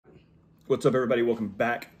What's up, everybody? Welcome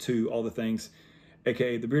back to All the Things,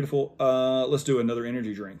 aka The Beautiful. Let's do another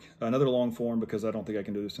energy drink, another long form, because I don't think I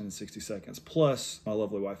can do this in 60 seconds. Plus, my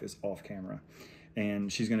lovely wife is off camera, and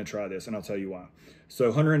she's going to try this, and I'll tell you why.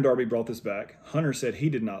 So Hunter and Darby brought this back. Hunter said he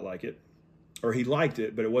did not like it, or he liked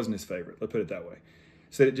it, but it wasn't his favorite. Let's put it that way.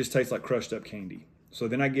 Said it just tastes like crushed up candy. So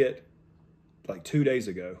then I get, like 2 days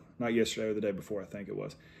ago, not yesterday or the day before, I think it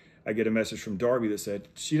was, I get a message from Darby that said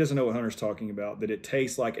she doesn't know what Hunter's talking about, that it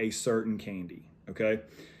tastes like a certain candy. Okay,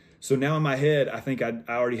 so now in my head, I think I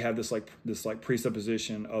already have this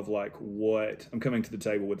presupposition of like what I'm coming to the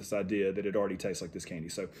table with, this idea that it already tastes like this candy.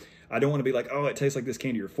 So I don't want to be like, oh, it tastes like this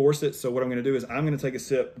candy, or force it. So what I'm going to do is I'm going to take a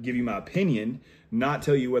sip, give you my opinion, not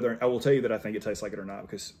tell you whether I will tell you that I think it tastes like it or not,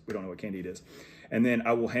 because we don't know what candy it is, and then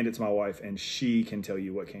I will hand it to my wife, and she can tell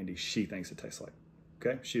you what candy she thinks it tastes like.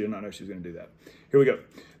 Okay, she did not know she was going to do that. Here we go.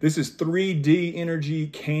 This is 3D Energy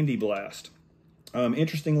Candy Blast.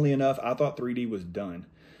 Interestingly enough, I thought 3D was done.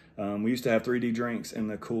 We used to have 3D drinks in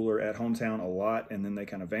the cooler at Hometown a lot, and then they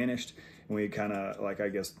kind of vanished. And we kind of, like, I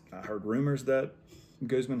guess I heard rumors that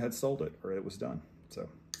Guzman had sold it, or it was done. So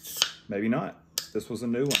maybe not. This was a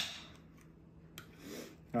new one.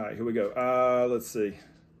 All right, here we go. Let's see.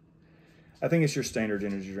 I think it's your standard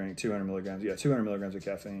energy drink, 200 milligrams. Yeah, 200 milligrams of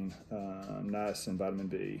caffeine, niacin, vitamin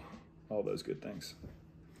B, all those good things.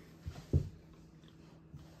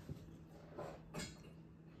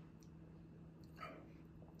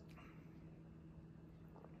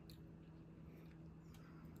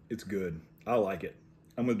 It's good. I like it.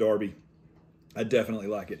 I'm with Darby. I definitely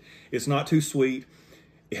like it. It's not too sweet.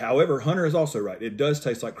 However, Hunter is also right. It does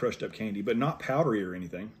taste like crushed up candy, but not powdery or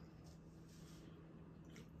anything.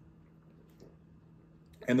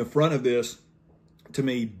 And the front of this, to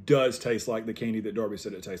me, does taste like the candy that Darby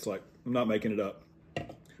said it tastes like. I'm not making it up.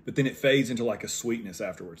 But then it fades into like a sweetness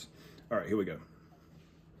afterwards. All right, here we go.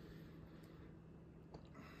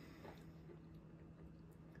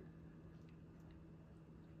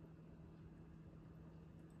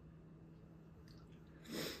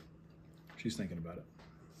 She's thinking about it.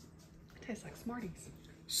 It tastes like Smarties.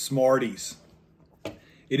 Smarties.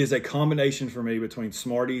 It is a combination for me between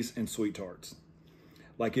Smarties and Sweet Tarts.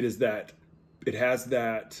 Like it is that, it has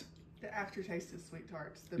that. The aftertaste is Sweet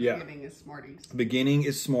Tarts. The Yeah. beginning is Smarties. The beginning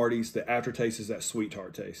is Smarties. The aftertaste is that Sweet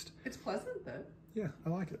Tart taste. It's pleasant though. Yeah, I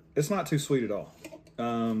like it. It's not too sweet at all. I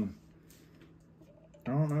don't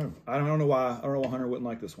know. I don't know why. I don't know why Hunter wouldn't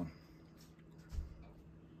like this one.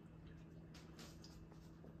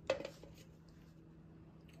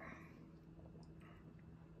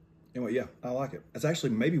 Anyway, yeah, I like it. It's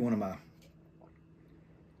actually maybe one of my. I'm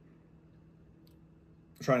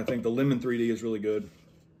trying to think. The lemon 3D is really good,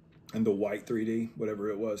 and the white 3D,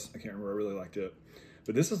 whatever it was, I can't remember. I really liked it,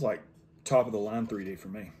 but this is like top of the line 3D for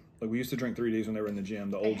me. Like we used to drink 3Ds when they were in the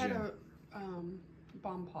gym, the old gym. It had a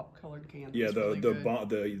Bomb Pop colored can. Yeah, really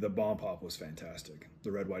the Bomb Pop was fantastic.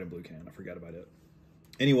 The red, white, and blue can. I forgot about it.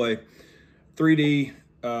 Anyway, 3D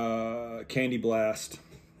Candy Blast.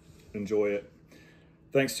 Enjoy it.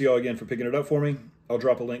 Thanks to y'all again for picking it up for me. I'll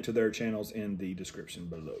drop a link to their channels in the description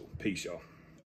below. Peace, y'all.